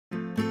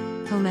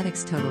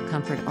Homedics Total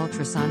Comfort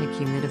Ultrasonic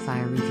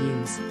Humidifier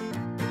Reviews.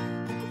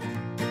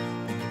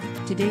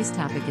 Today's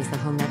topic is the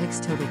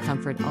Homedics Total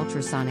Comfort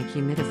Ultrasonic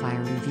Humidifier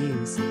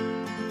Reviews.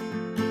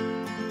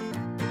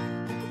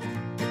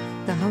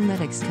 The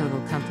Homedics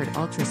Total Comfort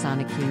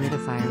Ultrasonic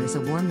Humidifier is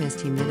a warm mist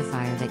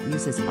humidifier that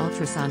uses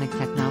ultrasonic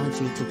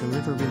technology to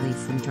deliver relief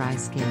from dry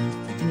skin,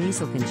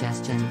 nasal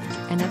congestion,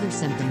 and other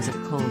symptoms of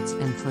colds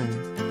and flu.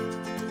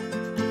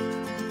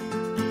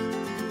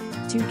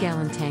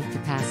 2-gallon tank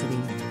capacity.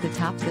 The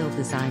top-filled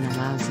design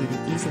allows you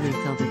to easily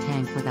fill the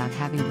tank without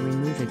having to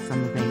remove it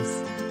from the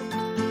base.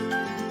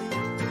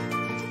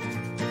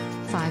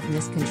 5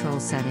 mist control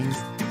settings.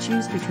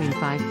 Choose between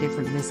 5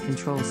 different mist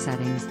control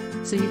settings,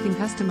 so you can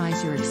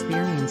customize your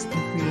experience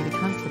and create a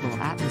comfortable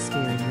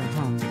atmosphere in your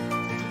home.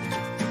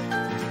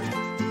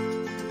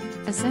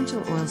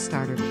 Essential Oil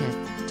Starter Kit.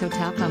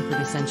 Total Comfort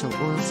Essential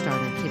Oil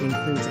Starter Kit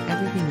includes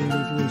everything you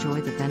need to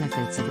enjoy the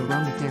benefits of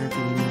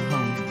aromatherapy in your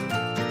home.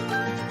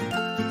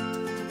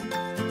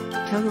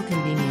 Total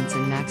convenience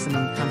and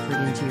maximum comfort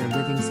into your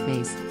living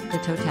space. The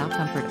Total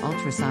Comfort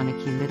Ultrasonic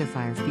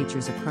Humidifier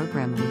features a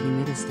programmable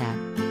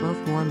humidistat, both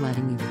warm,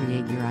 letting you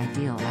create your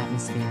ideal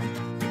atmosphere.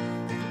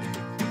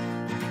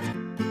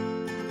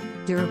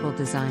 Durable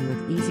design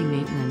with easy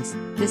maintenance.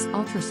 This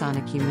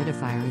ultrasonic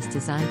humidifier is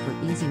designed for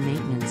easy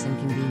maintenance and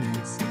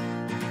convenience.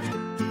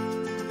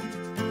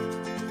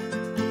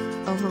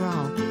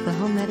 Overall, the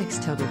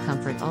Homedics Total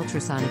Comfort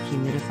Ultrasonic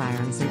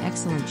Humidifier is an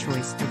excellent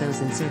choice for those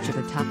in search of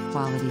a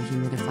top-quality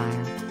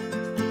humidifier.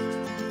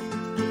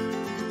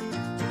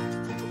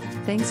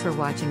 Thanks for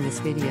watching this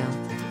video.